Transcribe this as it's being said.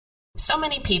So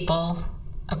many people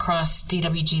across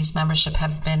DWG's membership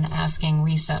have been asking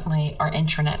recently, are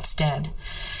intranets dead?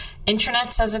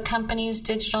 Intranets as a company's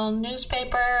digital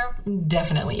newspaper?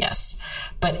 Definitely yes.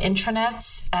 But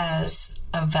intranets as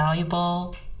a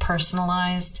valuable,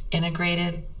 personalized,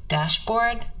 integrated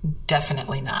dashboard?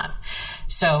 Definitely not.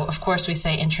 So, of course, we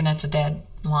say intranets are dead.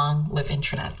 Long live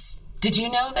intranets. Did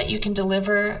you know that you can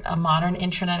deliver a modern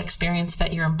intranet experience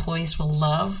that your employees will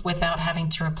love without having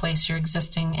to replace your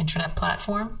existing intranet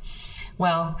platform?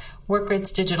 Well,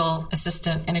 WorkGrid's digital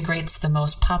assistant integrates the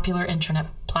most popular intranet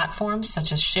platforms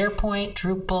such as SharePoint,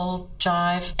 Drupal,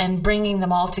 Jive, and bringing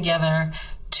them all together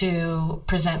to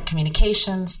present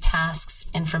communications,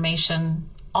 tasks, information,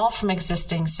 all from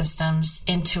existing systems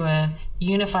into a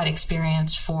unified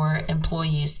experience for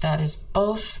employees that is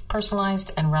both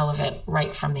personalized and relevant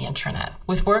right from the intranet.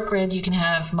 With WorkGrid, you can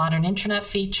have modern intranet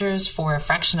features for a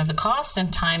fraction of the cost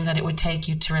and time that it would take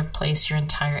you to replace your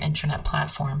entire intranet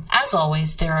platform. As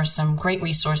always, there are some great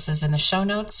resources in the show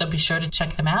notes, so be sure to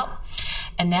check them out.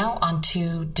 And now on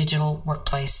to digital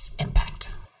workplace impact.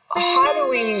 How do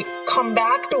we come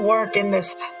back to work in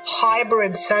this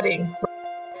hybrid setting?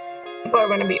 People are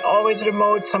going to be always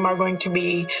remote. Some are going to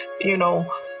be,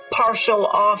 partial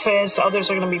office. Others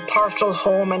are going to be partial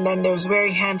home. And then there's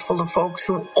very handful of folks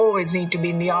who always need to be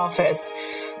in the office.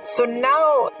 So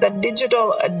now the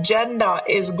digital agenda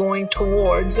is going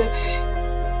towards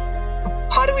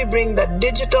how do we bring the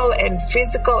digital and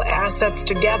physical assets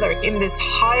together in this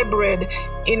hybrid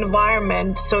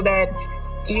environment so that,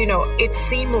 it's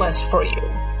seamless for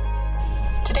you.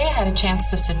 Today I had a chance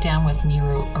to sit down with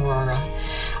Neeru Arora.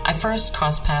 I first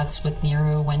crossed paths with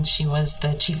Neeru when she was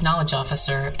the Chief Knowledge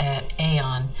Officer at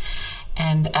Aon.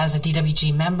 And as a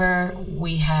DWG member,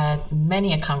 we had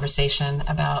many a conversation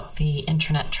about the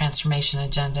intranet transformation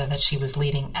agenda that she was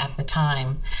leading at the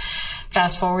time.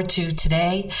 Fast forward to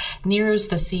today, Neeru's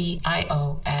the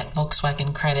CIO at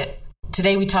Volkswagen Credit.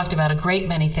 Today we talked about a great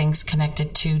many things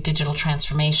connected to digital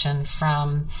transformation,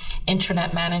 from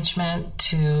intranet management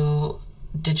to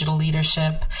digital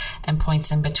leadership and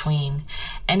points in between.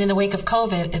 And in the wake of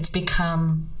COVID, it's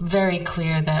become very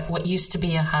clear that what used to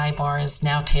be a high bar is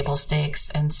now table stakes.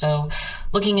 And so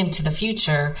looking into the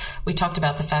future, we talked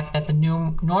about the fact that the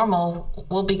new normal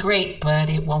will be great, but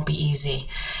it won't be easy.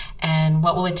 And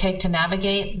what will it take to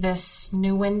navigate this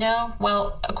new window?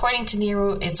 Well, according to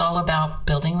Neeru, it's all about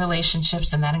building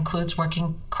relationships, and that includes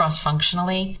working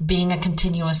cross-functionally, being a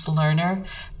continuous learner,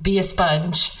 be a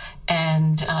sponge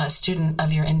and a student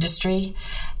of your industry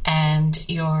and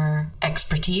your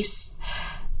expertise.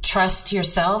 Trust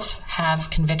yourself,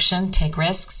 have conviction, take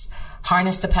risks,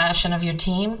 harness the passion of your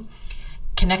team,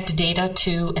 connect data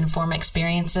to inform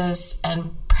experiences,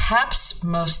 and perhaps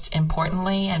most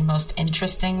importantly and most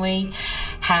interestingly,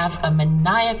 have a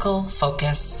maniacal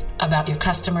focus about your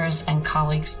customers' and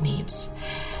colleagues' needs.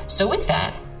 So with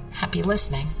that, happy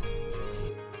listening.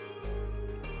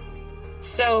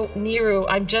 So, Neeru,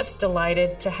 I'm just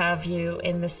delighted to have you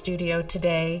in the studio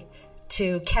today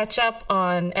to catch up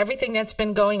on everything that's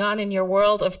been going on in your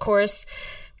world. Of course,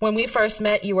 when we first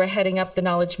met, you were heading up the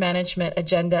knowledge management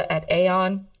agenda at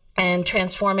Aon, and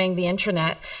transforming the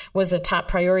intranet was a top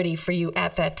priority for you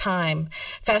at that time.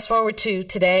 Fast forward to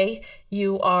today,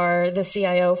 you are the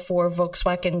CIO for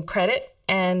Volkswagen Credit,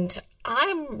 and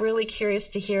I'm really curious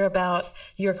to hear about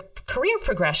your career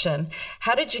progression.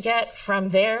 How did you get from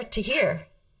there to here?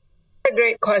 A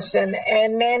great question.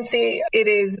 And Nancy, it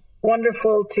is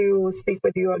wonderful to speak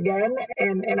with you again.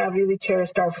 And I've really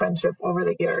cherished our friendship over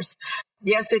the years.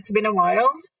 Yes, it's been a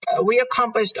while. We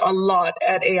accomplished a lot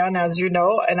at Aon, as you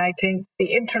know. And I think the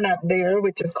intranet there,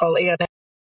 which is called Aon,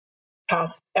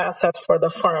 asset for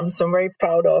the firm. So I'm very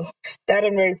proud of that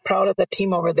and very proud of the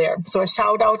team over there. So a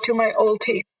shout out to my old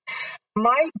team.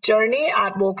 My journey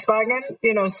at Volkswagen,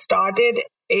 started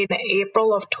in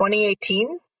April of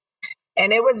 2018,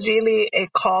 and it was really a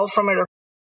call from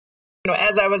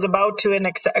as I was about to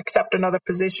accept another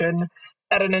position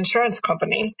at an insurance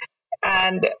company,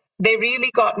 and they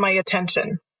really got my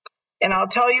attention. And I'll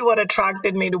tell you what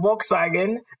attracted me to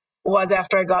Volkswagen was,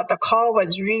 after I got the call,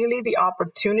 was really the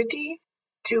opportunity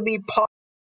to be part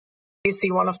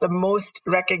one of the most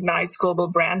recognized global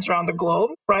brands around the globe,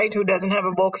 right? Who doesn't have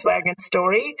a Volkswagen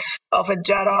story of a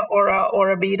Jetta or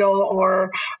a Beetle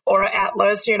or a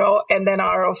Atlas, and then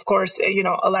our, of course,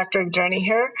 electric journey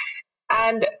here.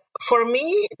 And for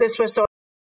me, this was so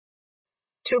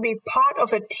to be part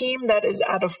of a team that is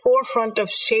at the forefront of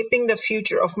shaping the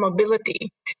future of mobility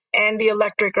and the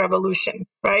electric revolution,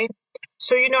 right?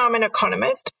 So, I'm an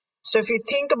economist. So if you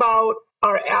think about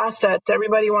our assets,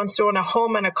 everybody wants to own a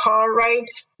home and a car, right?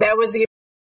 That was if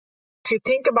you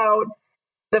think about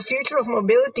the future of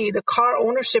mobility, the car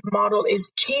ownership model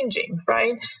is changing,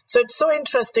 right? So it's so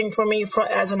interesting for me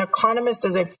as an economist,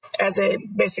 as a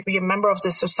basically a member of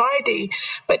the society,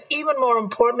 but even more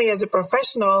importantly, as a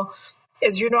professional,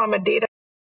 as you know, I'm a data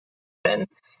and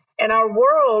our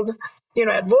world,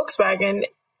 at Volkswagen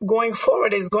going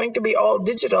forward is going to be all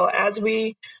digital as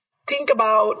we think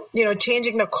about,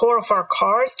 changing the core of our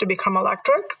cars to become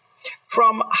electric,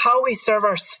 from how we serve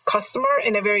our customer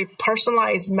in a very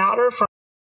personalized manner, from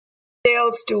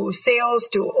sales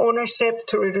to ownership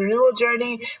to a renewal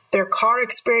journey, their car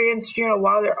experience,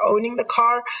 while they're owning the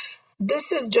car.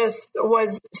 This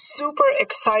was super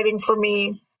exciting for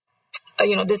me,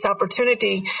 this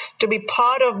opportunity to be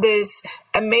part of this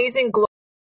amazing global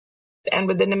and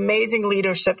with an amazing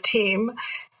leadership team.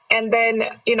 And then,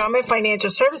 I'm a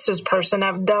financial services person.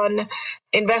 I've done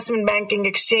investment banking,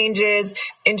 exchanges,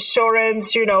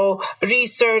 insurance,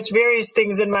 research, various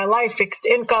things in my life, fixed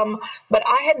income, but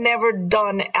I had never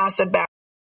done asset-backed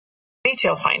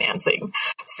retail financing.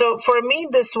 So for me,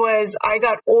 I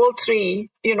got all three,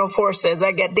 forces.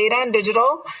 I get data and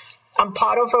digital. I'm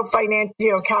part of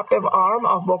a captive arm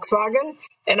of Volkswagen,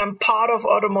 and I'm part of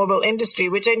automobile industry,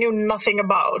 which I knew nothing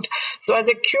about. So as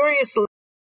a curious,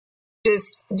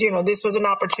 this was an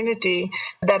opportunity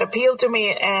that appealed to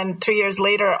me. And 3 years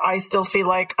later, I still feel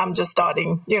like I'm just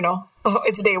starting,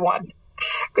 it's day one,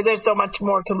 because there's so much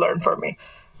more to learn for me.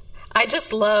 I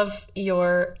just love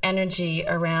your energy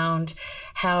around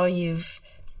how you've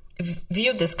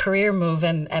viewed this career move.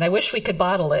 And I wish we could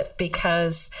bottle it,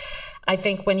 because I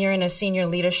think when you're in a senior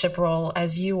leadership role,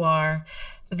 as you are,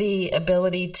 the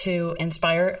ability to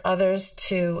inspire others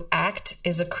to act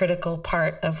is a critical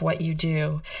part of what you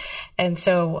do. And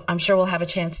so I'm sure we'll have a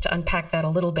chance to unpack that a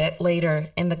little bit later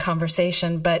in the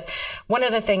conversation. But one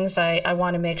of the things I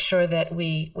want to make sure that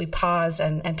we pause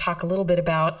and talk a little bit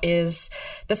about is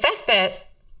the fact that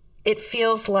it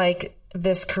feels like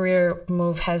this career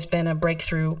move has been a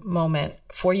breakthrough moment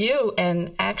for you,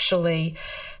 and actually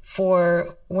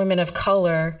for women of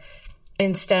color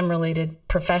in STEM-related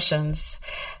professions.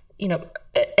 An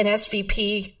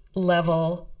SVP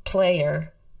level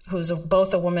player who's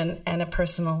both a woman and a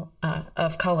person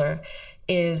of color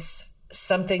is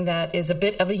something that is a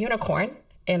bit of a unicorn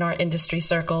in our industry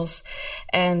circles.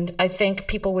 And I think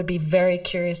people would be very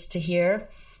curious to hear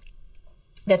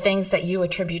the things that you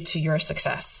attribute to your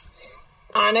success.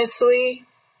 Honestly,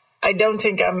 I don't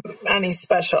think I'm any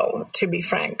special, to be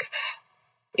frank.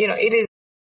 It is,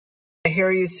 I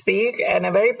hear you speak, and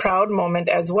a very proud moment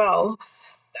as well.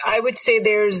 I would say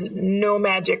there's no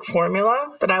magic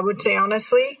formula, but I would say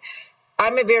honestly,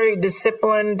 I'm a very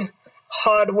disciplined,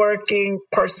 hardworking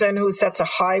person who sets a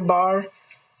high bar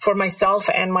for myself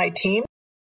and my team.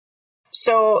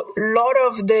 So a lot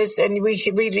of this, and we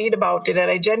read about it,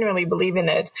 and I genuinely believe in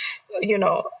it,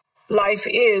 life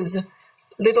is a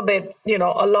little bit, a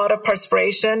lot of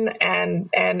perspiration and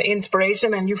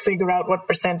inspiration, and you figure out what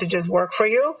percentages work for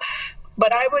you.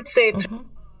 But I would say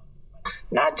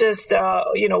not just,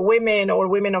 women or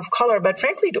women of color, but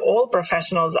frankly, to all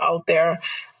professionals out there,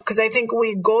 because I think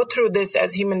we go through this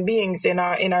as human beings in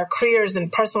our careers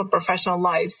and personal professional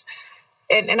lives.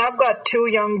 And I've got 2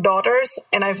 young daughters,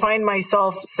 and I find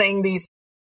myself saying these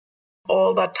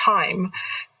all the time.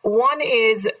 One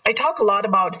is I talk a lot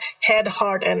about head,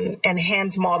 heart, and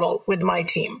hands model with my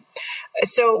team.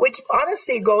 So, which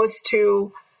honestly goes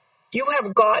to, you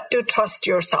have got to trust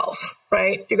yourself,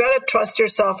 right? You got to trust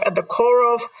yourself at the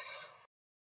core of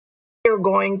you're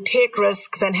going, take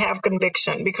risks and have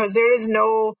conviction, because there is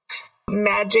no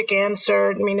magic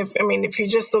answer. If you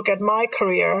just look at my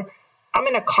career, I'm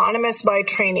an economist by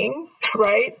training,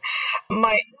 right?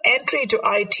 My entry to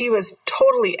IT was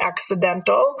totally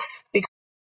accidental because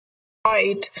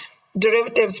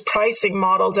derivatives pricing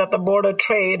models at the Board of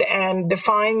Trade and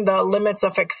defying the limits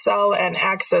of Excel and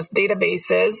Access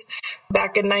databases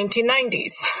back in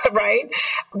 1990s, right?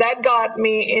 That got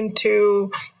me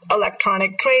into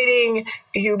electronic trading,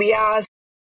 UBS.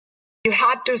 You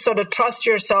had to sort of trust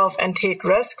yourself and take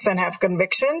risks and have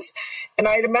convictions. And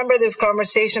I remember this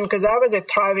conversation because I was a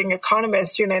thriving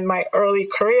economist, in my early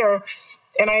career.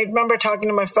 And I remember talking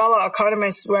to my fellow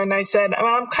economists when I said,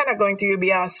 I'm kind of going to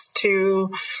UBS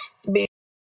to be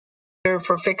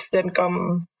for fixed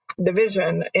income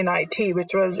division in IT,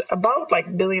 which was about like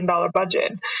 $1 billion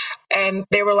budget. And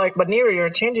they were like, but Neeru, you're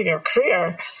changing your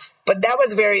career. But that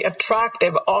was very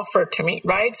attractive offer to me,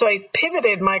 right? So I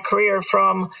pivoted my career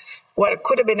from what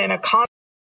could have been an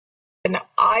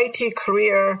IT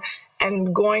career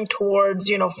and going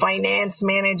towards, finance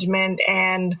management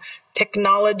and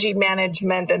technology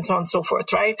management and so on and so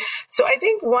forth, right? So I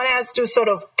think one has to sort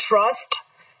of trust,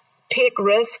 take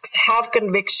risks, have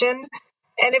conviction,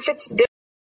 and if it's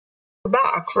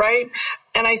back, right?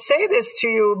 And I say this to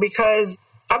you because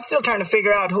I'm still trying to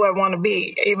figure out who I want to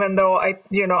be, even though I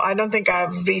don't think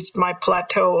I've reached my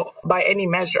plateau by any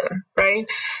measure, right?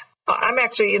 I'm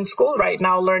actually in school right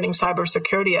now learning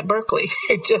cybersecurity at Berkeley.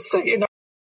 Just so you know,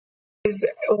 is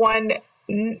one,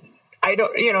 I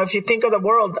don't, if you think of the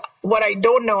world, what I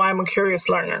don't know, I'm a curious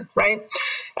learner, right?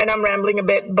 And I'm rambling a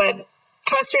bit, but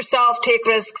trust yourself, take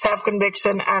risks, have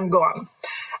conviction, and go on.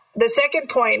 The second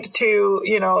point to,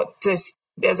 this,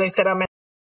 as I said, I'm a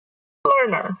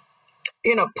learner.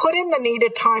 Put in the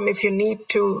needed time if you need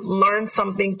to learn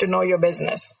something to know your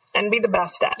business and be the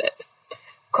best at it.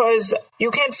 Because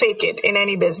you can't fake it in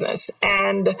any business.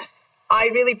 And I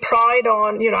really pride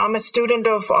on, I'm a student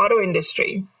of auto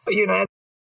industry. At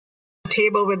the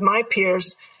table with my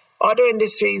peers, auto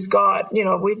industry's got,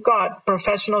 we've got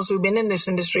professionals who've been in this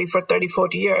industry for 30,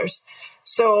 40 years.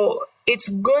 So it's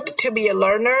good to be a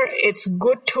learner. It's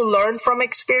good to learn from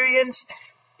experience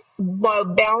while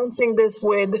balancing this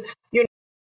with,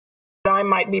 I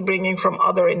might be bringing from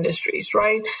other industries,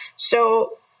 right?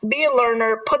 So be a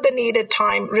learner, put the needed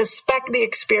time, respect the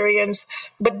experience,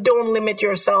 but don't limit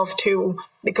yourself to,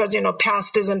 because,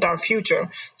 past isn't our future.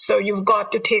 So you've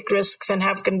got to take risks and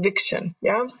have conviction.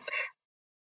 Yeah.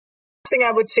 Thing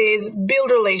I would say is build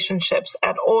relationships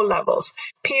at all levels,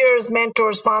 peers,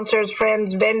 mentors, sponsors,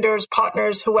 friends, vendors,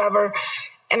 partners, whoever.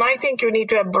 And I think you need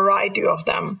to have variety of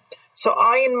them. So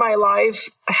I, in my life,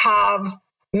 have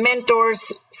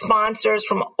mentors, sponsors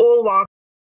from all walks,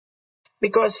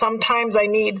 because sometimes I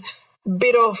need a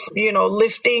bit of,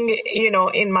 lifting,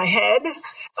 in my head.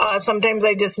 Sometimes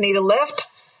I just need a lift.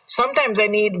 Sometimes I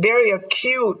need very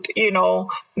acute,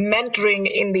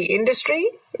 mentoring in the industry,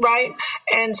 right?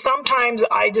 And sometimes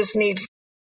I just need,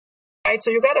 right?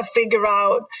 So you got to figure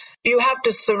out, you have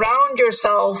to surround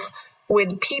yourself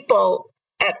with people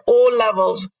at all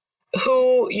levels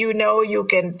who you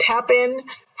can tap in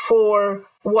for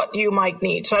what you might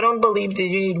need. So I don't believe that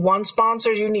you need one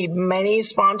sponsor, you need many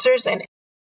sponsors, and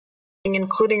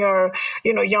including our,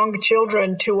 young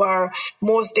children to our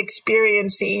most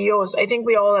experienced CEOs. I think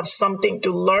we all have something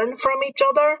to learn from each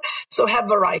other. So have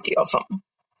variety of them.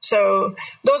 So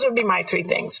those would be my three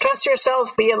things. Trust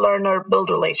yourself, be a learner, build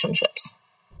relationships.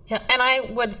 Yeah. And I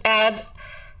would add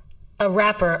a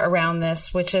wrapper around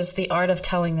this, which is the art of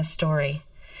telling the story,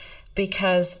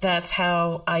 because that's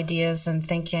how ideas and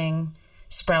thinking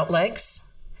sprout legs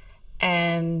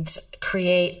and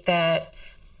create that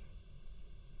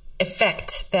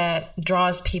effect that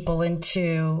draws people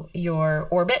into your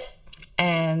orbit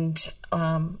and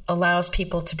allows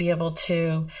people to be able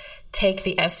to take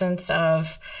the essence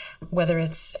of whether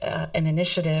it's an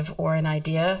initiative or an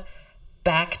idea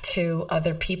back to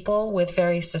other people with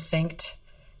very succinct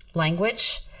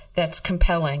language that's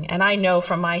compelling. And I know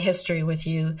from my history with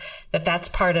you that that's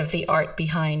part of the art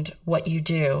behind what you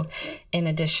do, in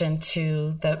addition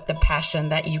to the passion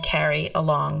that you carry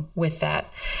along with that.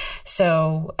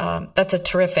 So that's a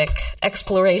terrific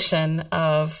exploration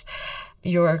of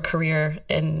your career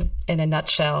in a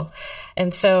nutshell.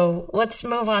 And so let's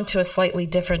move on to a slightly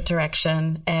different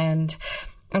direction. And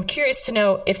I'm curious to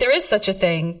know, if there is such a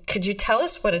thing, could you tell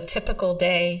us what a typical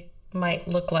day might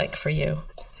look like for you?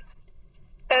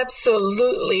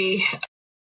 Absolutely.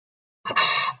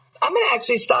 I'm going to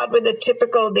actually start with a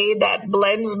typical day that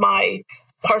blends my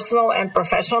personal and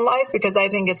professional life, because I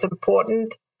think it's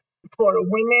important for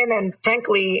women and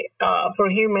frankly for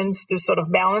humans to sort of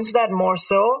balance that more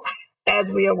so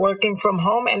as we are working from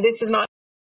home. And this is not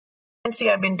fancy.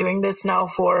 I've been doing this now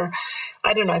for,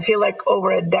 I feel like over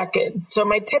a decade. So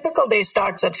my typical day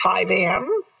starts at 5 a.m.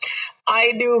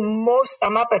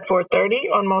 I'm up at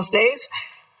 4:30 on most days.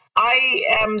 I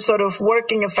am sort of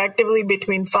working effectively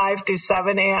between 5 to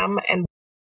 7 a.m. and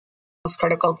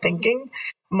critical thinking.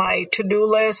 My to-do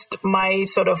list, my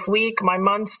sort of week, my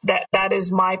months, that is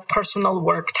my personal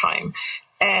work time.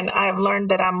 And I've learned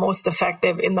that I'm most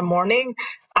effective in the morning.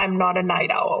 I'm not a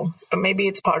night owl. Maybe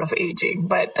it's part of aging,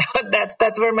 but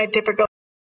that's where my typical.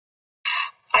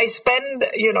 I spend,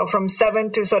 from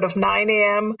 7 to sort of 9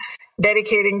 a.m.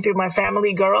 dedicating to my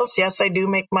family girls. Yes, I do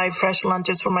make my fresh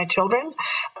lunches for my children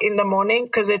in the morning,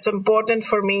 because it's important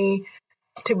for me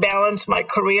to balance my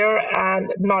career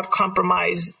and not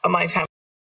compromise my family.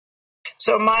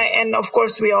 So and of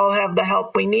course we all have the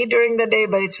help we need during the day,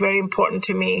 but it's very important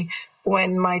to me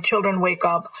when my children wake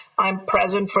up, I'm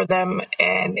present for them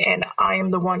and I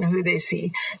am the one who they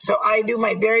see. So I do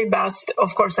my very best.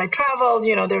 Of course, I travel,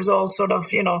 there's all sort of,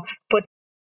 put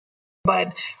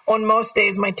But on most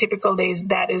days, my typical days,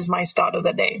 that is my start of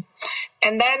the day.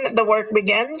 And then the work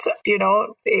begins.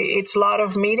 It's a lot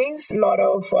of meetings, a lot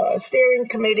of steering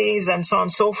committees and so on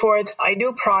and so forth. I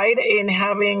do pride in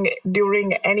having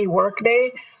during any work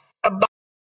day a bunch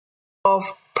of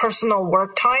personal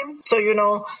work time.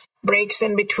 So, breaks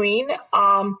in between.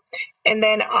 And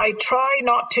then I try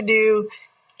not to do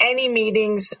any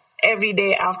meetings every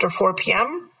day after 4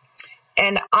 p.m.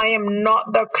 And I am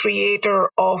not the creator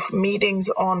of meetings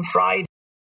on Friday.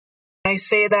 I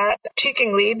say that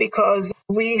cheekingly because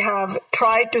we have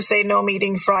tried to say no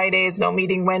meeting Fridays, no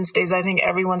meeting Wednesdays. I think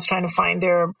everyone's trying to find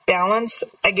their balance.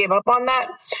 I gave up on that.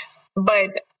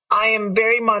 But I am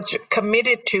very much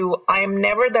committed to, I am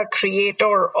never the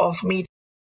creator of meetings.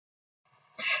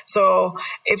 So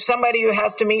if somebody who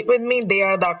has to meet with me, they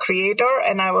are the creator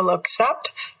and I will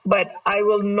accept, but I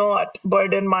will not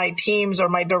burden my teams or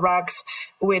my directs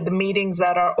with meetings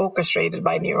that are orchestrated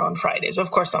by Nero on Fridays.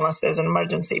 Of course, unless there's an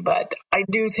emergency, but I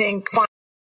do think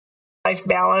life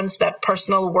balance, that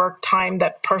personal work time,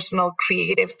 that personal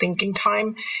creative thinking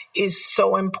time is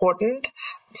so important.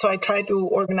 So I try to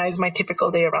organize my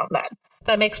typical day around that.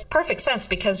 That makes perfect sense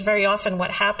because very often what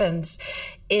happens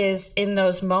is in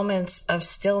those moments of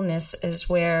stillness is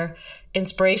where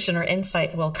inspiration or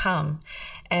insight will come.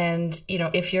 And,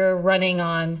 if you're running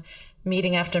on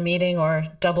meeting after meeting or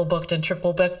double booked and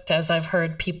triple booked, as I've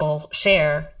heard people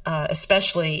share,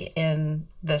 especially in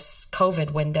this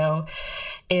COVID window,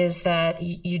 is that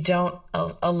you don't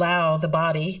allow the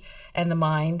body and the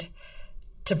mind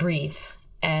to breathe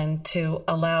and to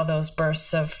allow those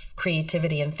bursts of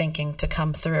creativity and thinking to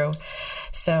come through.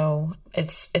 So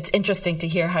it's interesting to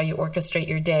hear how you orchestrate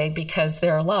your day because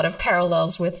there are a lot of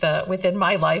parallels within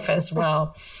my life as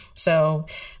well. So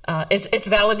it's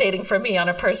validating for me on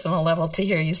a personal level to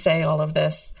hear you say all of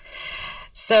this.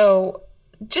 So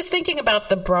just thinking about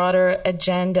the broader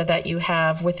agenda that you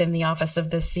have within the Office of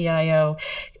the CIO,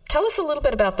 tell us a little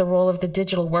bit about the role of the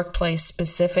digital workplace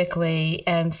specifically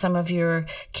and some of your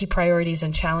key priorities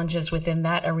and challenges within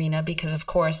that arena, because, of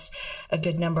course, a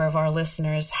good number of our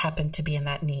listeners happen to be in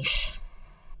that niche.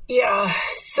 Yeah,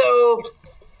 so,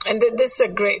 and this is a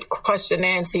great question,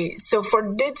 Nancy. So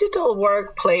for digital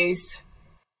workplace,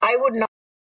 I would not,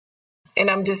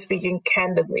 and I'm just speaking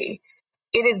candidly,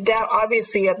 it is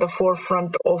obviously at the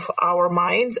forefront of our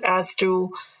minds as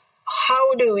to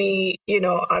how do we,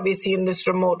 obviously in this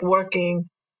remote working,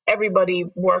 everybody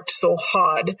worked so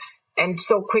hard and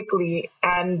so quickly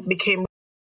and became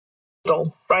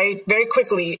digital, right? Very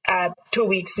quickly at 2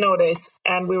 weeks notice.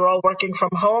 And we were all working from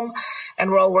home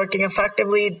and we're all working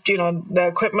effectively. The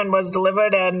equipment was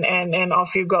delivered and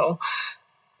off you go.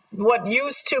 What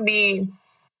used to be,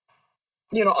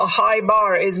 a high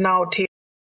bar is now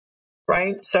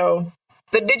right? So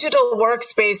the digital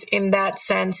workspace in that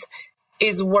sense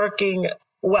is working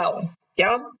well.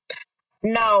 Yeah.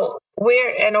 Now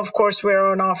and of course we're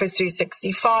on Office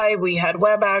 365. We had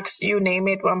WebEx, you name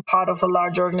it. I'm part of a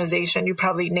large organization. You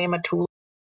probably name a tool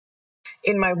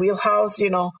in my wheelhouse,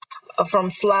 from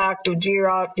Slack to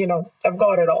Jira, I've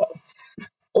got it all.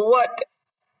 What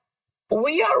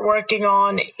we are working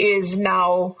on is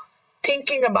now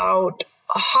thinking about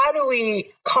how do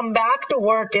we come back to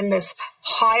work in this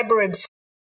hybrid.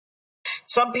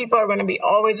 Some people are going to be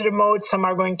always remote. Some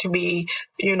are going to be,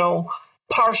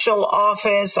 partial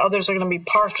office. Others are going to be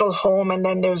partial home. And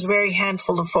then there's very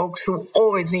handful of folks who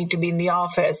always need to be in the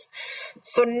office.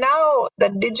 So now the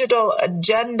digital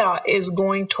agenda is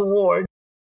going toward,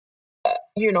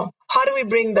 how do we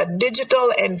bring the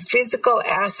digital and physical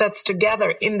assets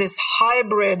together in this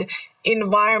hybrid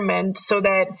environment so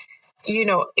that,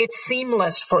 it's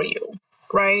seamless for you,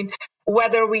 right?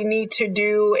 Whether we need to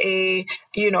do a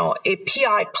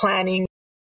PI planning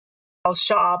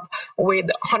shop with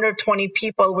 120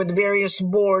 people with various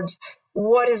boards,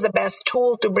 what is the best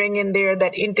tool to bring in there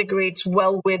that integrates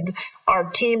well with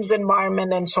our team's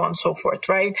environment and so on and so forth,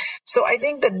 right? So I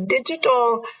think the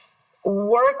digital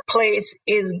workplace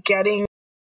is getting,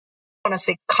 I want to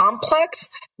say complex,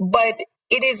 but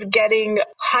it is getting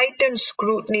heightened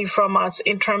scrutiny from us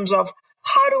in terms of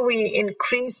how do we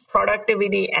increase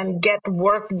productivity and get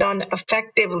work done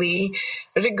effectively,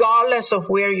 regardless of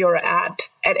where you're at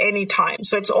any time.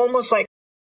 So it's almost like,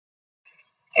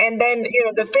 and then,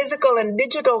 the physical and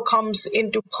digital comes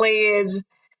into play is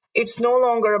it's no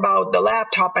longer about the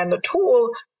laptop and the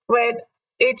tool, but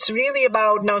it's really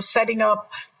about now setting up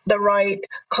the right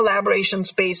collaboration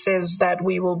spaces that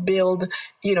we will build,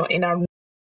 in our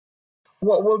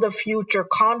What will the future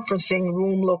conferencing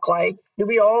room look like? Do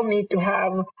we all need to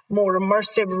have more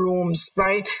immersive rooms,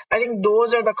 right? I think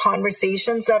those are the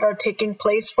conversations that are taking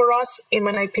place for us. And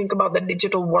when I think about the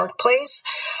digital workplace,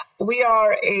 we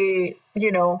are think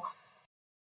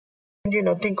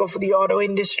of the auto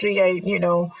industry.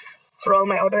 For all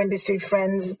my auto industry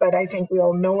friends, but I think we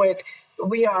all know it.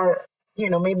 We are,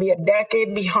 maybe a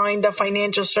decade behind the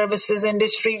financial services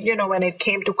industry. When it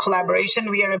came to collaboration,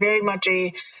 we are very much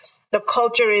the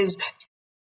culture is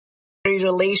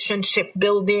relationship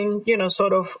building,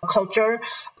 sort of culture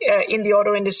in the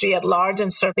auto industry at large,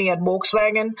 and certainly at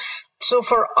Volkswagen. So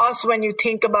for us, when you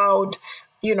think about,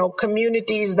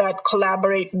 communities that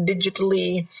collaborate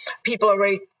digitally, people are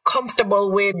very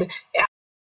comfortable with.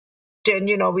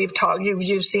 And, we've talked,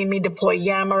 you've seen me deploy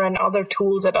Yammer and other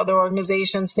tools at other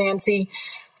organizations, Nancy.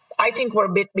 I think we're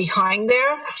a bit behind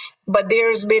there, but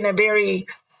there's been a very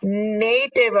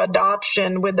native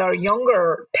adoption with our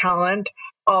younger talent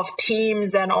of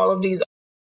Teams and all of these.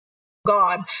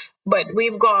 But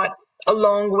we've got a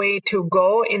long way to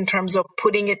go in terms of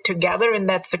putting it together in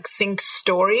that succinct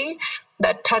story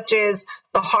that touches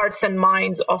the hearts and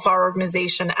minds of our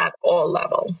organization at all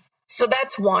levels. So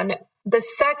that's one. The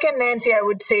second, Nancy, I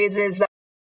would say is that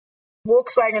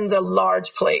Volkswagen's a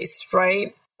large place,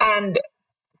 right? And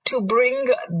to bring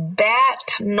that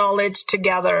knowledge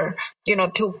together,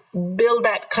 to build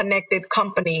that connected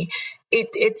company,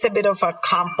 it's a bit of a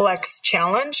complex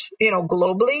challenge,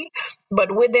 globally.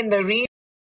 But within the region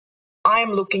I'm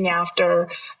looking after,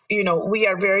 we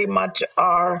are very much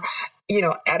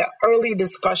at early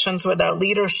discussions with our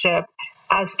leadership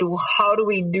as to how do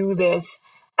we do this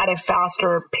at a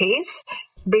faster pace,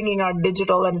 bringing our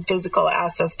digital and physical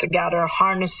assets together,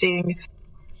 harnessing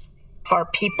our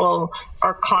people,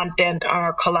 our content,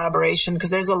 our collaboration, because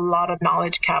there's a lot of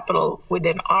knowledge capital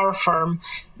within our firm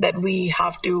that we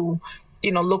have to,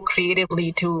 look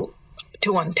creatively to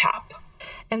untap.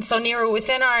 And so, Neeru,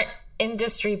 within our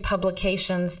industry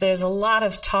publications, there's a lot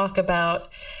of talk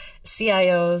about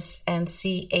CIOs and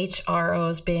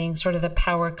CHROs being sort of the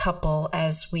power couple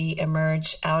as we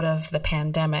emerge out of the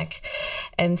pandemic.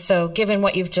 And so given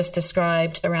what you've just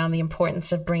described around the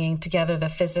importance of bringing together the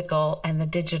physical and the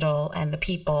digital and the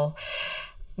people,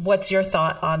 what's your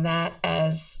thought on that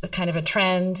as a kind of a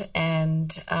trend,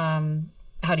 and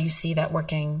how do you see that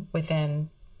working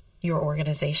within your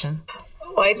organization?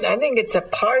 Well, I think it's a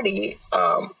party.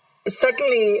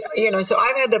 Certainly, so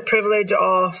I've had the privilege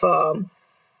of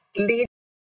lead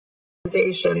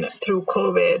organization through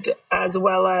COVID, as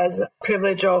well as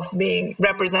privilege of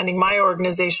representing my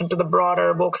organization to the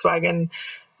broader Volkswagen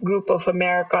Group of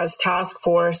America's task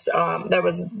force that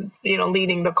was,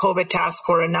 leading the COVID task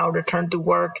force and now return to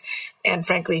work and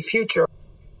frankly future.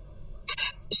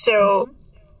 So,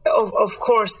 of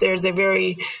course, there's a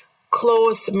very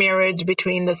close marriage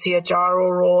between the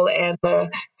CHRO role and the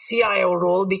CIO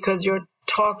role, because you're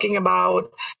talking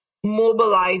about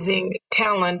mobilizing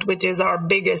talent, which is our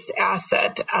biggest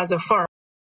asset as a firm,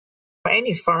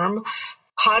 any firm.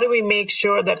 How do we make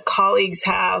sure that colleagues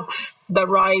have the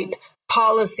right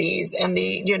policies and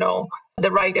the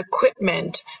right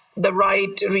equipment, the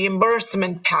right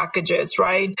reimbursement packages,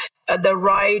 right?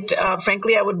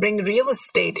 Frankly, I would bring real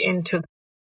estate into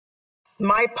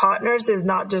my partners is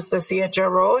not just the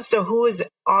CHRO. So who is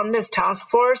on this task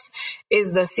force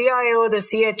is the CIO, the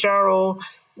CHRO,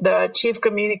 the chief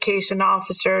communication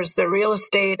officers, the real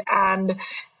estate, and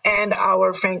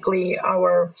our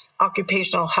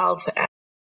occupational health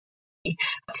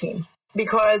team,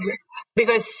 because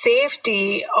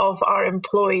safety of our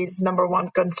employees, number one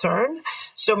concern.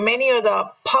 So many of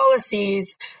the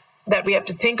policies that we have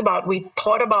to think about, we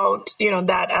thought about,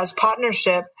 that as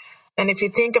partnership. And if you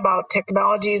think about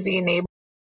technology as the enabler,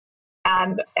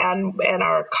 and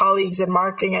our colleagues in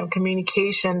marketing and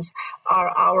communications are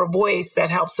our voice that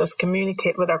helps us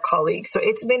communicate with our colleagues. So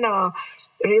it's been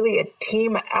really a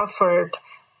team effort,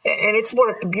 and it's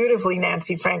worked beautifully,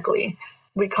 Nancy, frankly.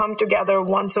 We come together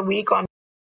once a week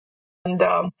and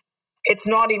it's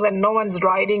not even, no one's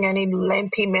writing any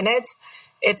lengthy minutes.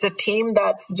 It's a team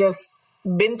that's just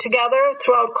been together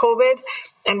throughout COVID,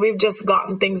 and we've just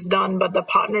gotten things done. But the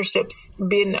partnership's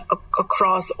been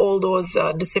across all those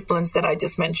disciplines that I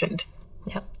just mentioned.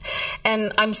 Yep.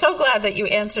 And I'm so glad that you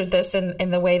answered this in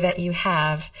the way that you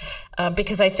have,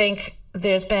 because I think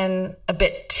there's been a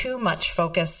bit too much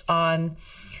focus on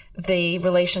the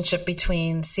relationship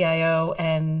between CIO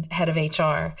and head of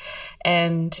HR.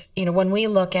 And, when we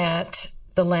look at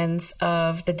the lens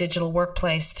of the digital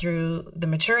workplace through the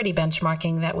maturity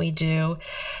benchmarking that we do,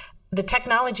 the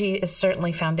technology is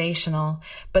certainly foundational,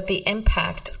 but the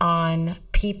impact on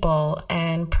people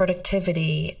and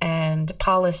productivity and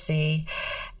policy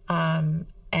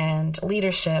and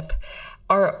leadership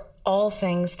are all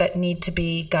things that need to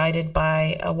be guided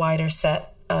by a wider set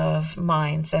of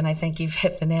minds. And I think you've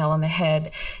hit the nail on the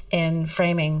head in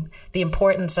framing the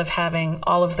importance of having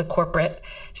all of the corporate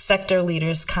sector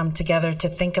leaders come together to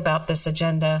think about this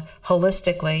agenda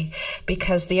holistically,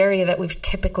 because the area that we've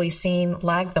typically seen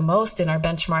lag the most in our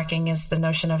benchmarking is the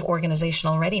notion of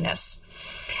organizational readiness.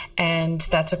 And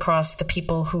that's across the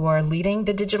people who are leading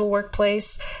the digital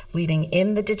workplace, leading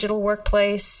in the digital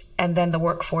workplace, and then the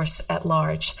workforce at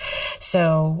large.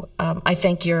 So I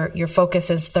think your focus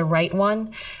is the right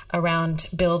one around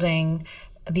building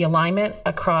the alignment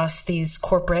across these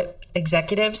corporate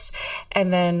executives.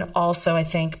 And then also, I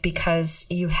think because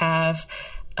you have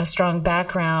a strong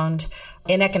background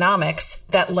in economics,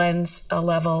 that lends a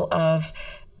level of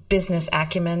business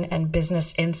acumen and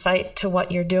business insight to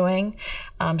what you're doing.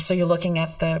 So you're looking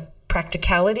at the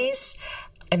practicalities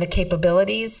and the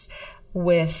capabilities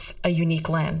with a unique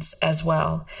lens as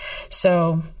well.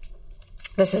 So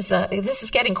this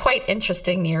is getting quite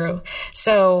interesting, Neeru.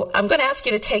 So I'm going to ask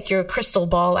you to take your crystal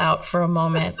ball out for a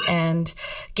moment, and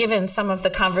given some of the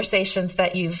conversations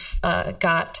that you've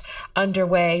got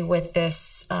underway with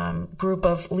this group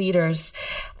of leaders,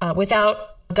 without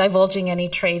divulging any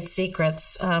trade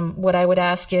secrets, what I would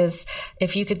ask is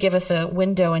if you could give us a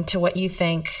window into what you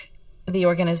think the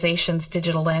organization's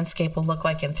digital landscape will look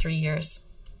like in 3 years.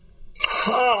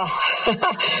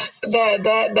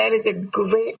 That is a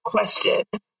great question.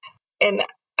 And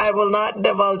I will not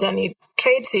divulge any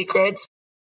trade secrets.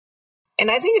 And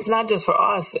I think it's not just for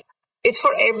us, it's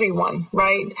for everyone,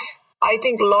 right? I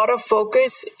think a lot of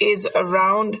focus is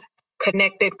around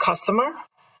connected customer,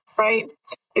 right?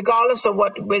 Regardless of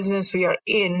what business we are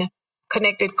in,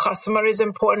 connected customer is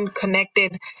important.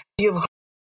 You've heard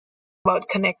about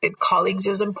connected colleagues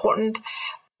is important.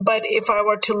 But if I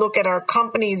were to look at our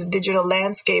company's digital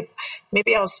landscape,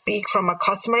 maybe I'll speak from a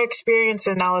customer experience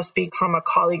and I'll speak from a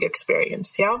colleague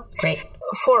experience. Yeah. Great.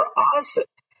 For us,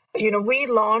 we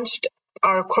launched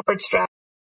our corporate strategy,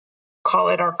 call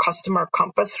it our customer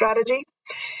compass strategy.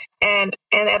 And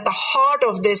at the heart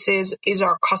of this is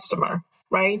our customer,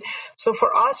 right? So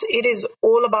for us, it is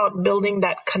all about building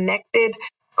that connected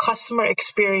customer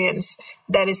experience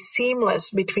that is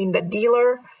seamless between the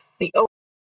dealer, the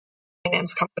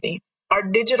finance company. Our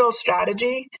digital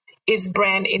strategy is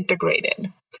brand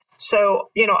integrated. So,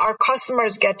 our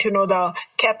customers get to know the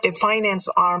captive finance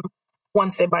arm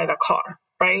once they buy the car,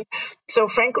 right? So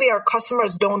frankly, our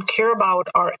customers don't care about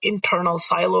our internal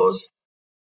silos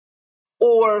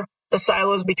or the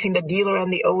silos between the dealer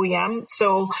and the OEM.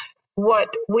 So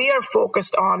what we are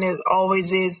focused on is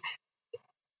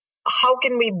how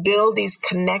can we build these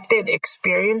connected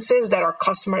experiences that our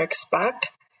customer expect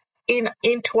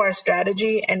into our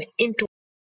strategy and into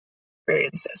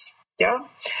experiences. Yeah.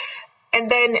 And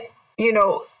then,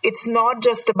 it's not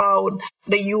just about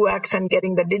the UX and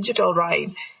getting the digital right.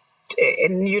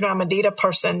 And, I'm a data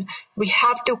person. We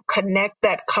have to connect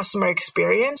that customer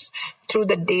experience through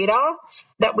the data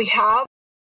that we have.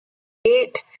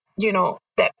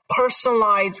 That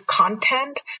personalized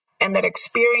content and that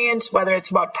experience, whether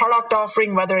it's about product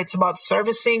offering, whether it's about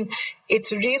servicing,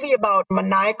 it's really about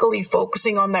maniacally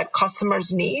focusing on that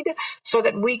customer's need so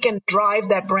that we can drive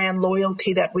that brand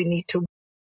loyalty that we need to.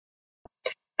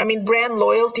 I mean, brand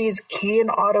loyalty is key in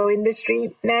auto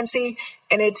industry, Nancy,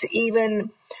 and it's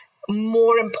even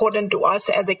more important to us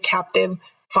as a captive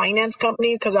finance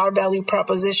company because our value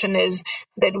proposition is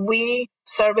that we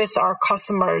service our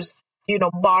customers,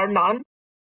 bar none.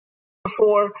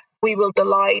 Therefore, we will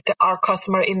delight our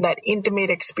customer in that intimate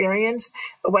experience,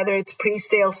 whether it's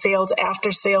pre-sale, sales,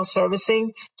 after-sale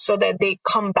servicing, so that they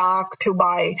come back to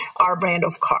buy our brand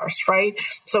of cars, right?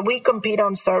 So we compete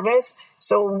on service.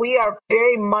 So we are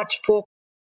very much focused,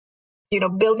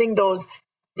 building those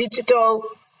digital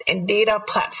and data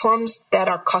platforms that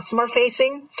are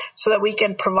customer-facing so that we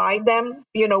can provide them,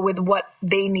 with what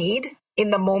they need in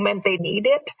the moment they need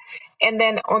it. And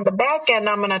then on the back end,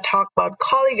 I'm going to talk about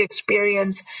colleague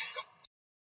experience,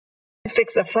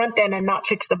 fix the front end and not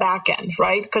fix the back end,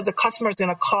 right? Because the customer is going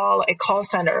to call a call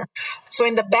center. So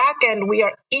in the back end, we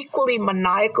are equally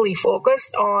maniacally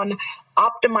focused on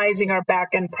optimizing our back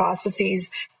end processes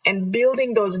and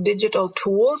building those digital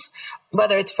tools,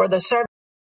 whether it's for the service,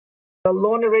 the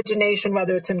loan origination,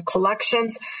 whether it's in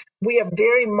collections. We are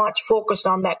very much focused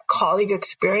on that colleague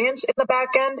experience in the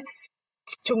back end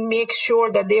to make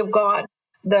sure that they've got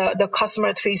the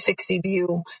customer 360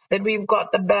 view, that we've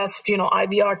got the best,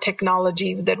 IVR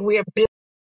technology, that we are building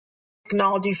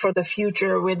technology for the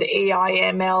future with AI,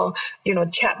 ML,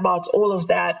 chatbots, all of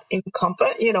that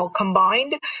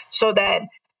combined so that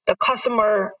the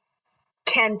customer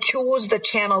can choose the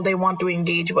channel they want to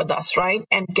engage with us, right?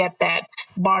 And get that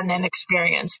Barn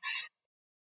experience.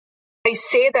 I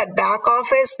say that back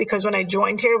office because when I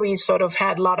joined here, we sort of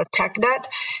had a lot of tech debt.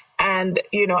 And,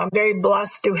 I'm very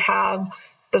blessed to have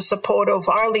the support of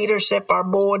our leadership, our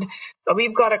board.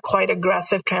 We've got a quite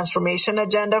aggressive transformation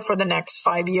agenda for the next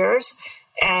 5 years.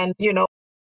 And,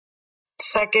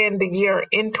 second year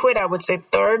into it, I would say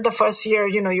third, the first year,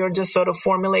 you're just sort of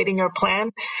formulating your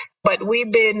plan. But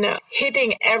we've been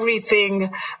hitting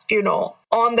everything,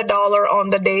 on the dollar, on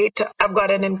the date. I've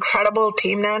got an incredible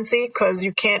team, Nancy, because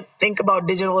you can't think about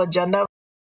digital agenda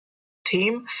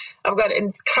team. I've got an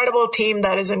incredible team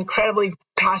that is incredibly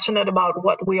passionate about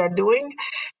what we are doing.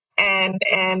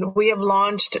 And we have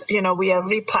launched, we have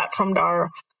replatformed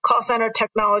our call center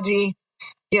technology.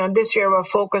 This year we're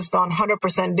focused on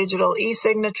 100% digital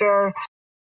e-signature.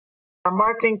 Our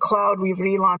marketing cloud, we've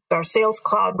relaunched our sales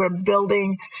cloud. We're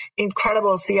building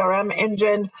incredible CRM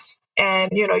engine.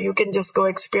 And, you can just go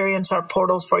experience our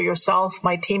portals for yourself.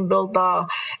 My team built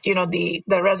the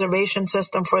reservation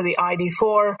system for the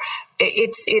ID4.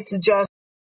 It's just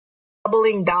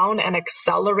doubling down and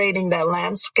accelerating that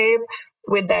landscape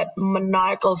with that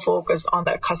maniacal focus on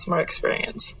that customer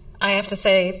experience. I have to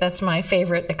say that's my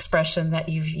favorite expression that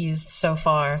you've used so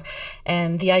far.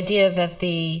 And the idea that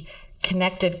the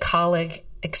connected colleague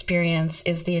experience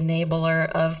is the enabler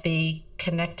of the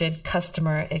connected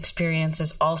customer experience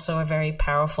is also a very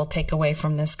powerful takeaway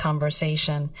from this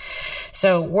conversation.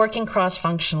 So working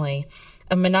cross-functionally,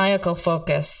 a maniacal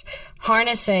focus,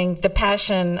 harnessing the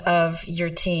passion of your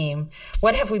team.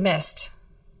 What have we missed?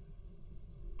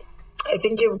 I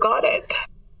think you've got it.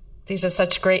 These are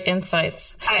such great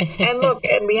insights. And look,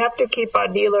 and we have to keep our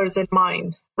dealers in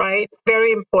mind, right?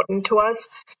 Very important to us.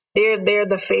 They're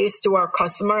the face to our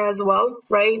customer as well,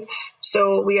 right?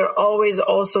 So we are always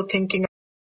also thinking,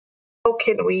 how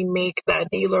can we make that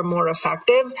dealer more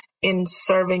effective in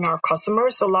serving our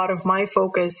customers? So a lot of my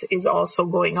focus is also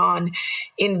going on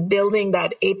in building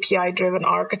that API-driven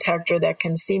architecture that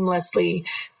can seamlessly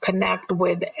connect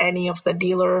with any of the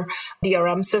dealer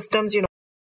DRM systems,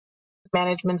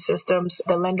 management systems,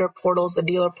 the lender portals, the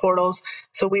dealer portals.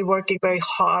 So we're working very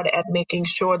hard at making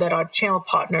sure that our channel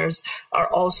partners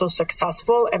are also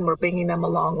successful and we're bringing them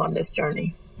along on this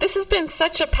journey. This has been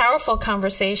such a powerful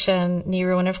conversation,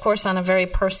 Neeru. And of course, on a very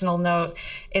personal note,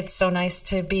 it's so nice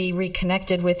to be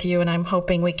reconnected with you. And I'm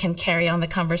hoping we can carry on the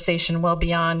conversation well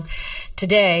beyond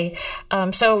today.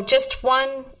 So just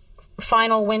one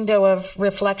final window of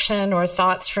reflection or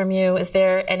thoughts from you. Is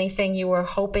there anything you were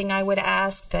hoping I would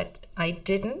ask that I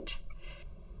didn't?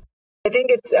 I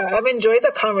think I've enjoyed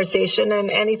the conversation,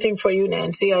 and anything for you,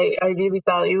 Nancy. I really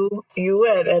value you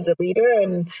as a leader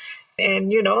and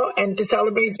to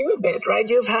celebrate you a bit, right?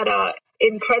 You've had an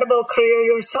incredible career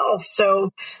yourself,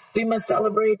 so we must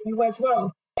celebrate you as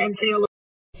well and say hello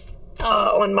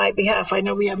on my behalf. I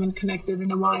know we haven't connected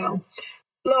in a while.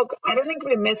 Look, I don't think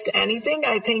we missed anything.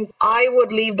 I think I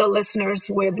would leave the listeners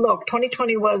with, look,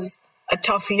 2020 was a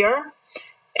tough year,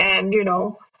 and,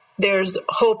 there's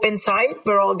hope in sight.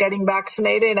 We're all getting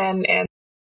vaccinated, and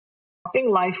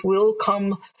life will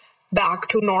come back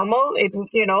to normal.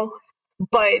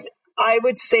 But I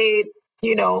would say,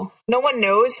 no one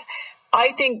knows.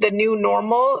 I think the new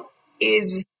normal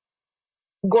is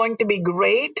going to be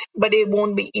great, but it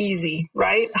won't be easy,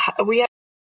 right?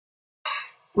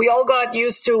 We all got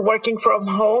used to working from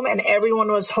home and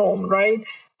everyone was home, right?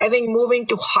 I think moving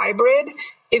to hybrid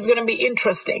is going to be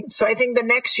interesting. So I think the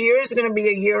next year is going to be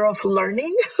a year of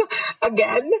learning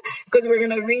again, because we're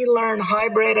going to relearn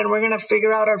hybrid and we're going to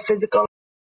figure out our physical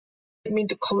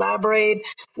to collaborate.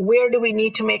 Where do we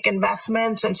need to make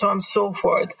investments, and so on and so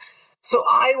forth. So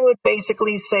I would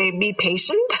basically say be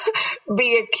patient,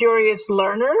 be a curious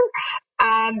learner,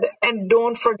 and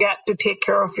don't forget to take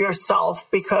care of yourself,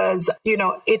 because,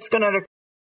 it's going to require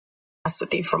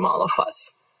capacity from all of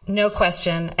us. No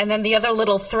question. And then the other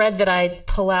little thread that I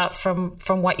pull out from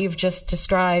what you've just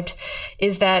described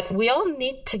is that we all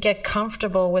need to get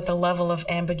comfortable with a level of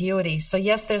ambiguity. So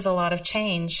yes, there's a lot of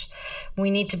change. We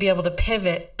need to be able to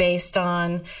pivot based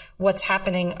on what's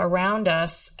happening around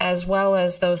us, as well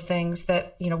as those things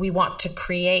that, we want to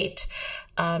create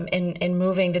in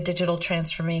moving the digital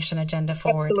transformation agenda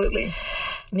forward. Absolutely.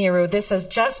 Neeru, this has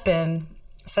just been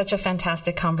Such a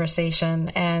fantastic conversation.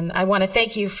 And I want to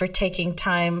thank you for taking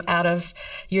time out of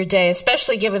your day,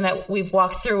 especially given that we've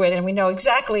walked through it and we know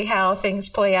exactly how things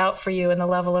play out for you and the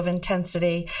level of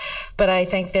intensity. But I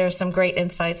think there's some great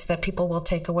insights that people will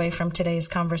take away from today's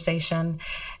conversation.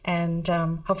 And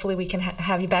hopefully we can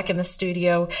have you back in the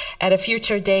studio at a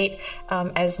future date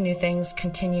as new things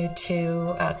continue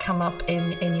to come up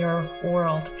in your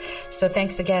world. So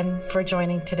thanks again for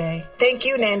joining today. Thank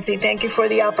you, Nancy. Thank you for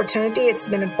the opportunity. It's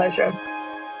been a pleasure.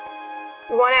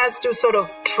 One has to sort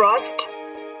of trust,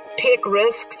 take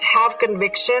risks, have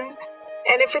conviction,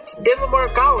 and if it doesn't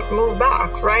work out, move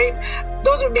back, right?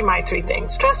 Those would be my 3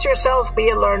 things. Trust yourself, be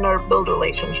a learner, build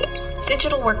relationships.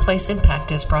 Digital Workplace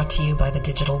Impact is brought to you by the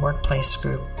Digital Workplace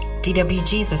Group.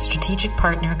 DWG is a strategic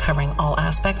partner covering all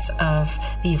aspects of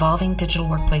the evolving digital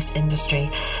workplace industry,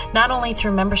 not only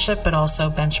through membership, but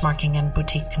also benchmarking and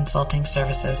boutique consulting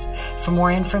services. For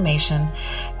more information,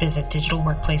 visit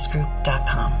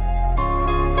digitalworkplacegroup.com.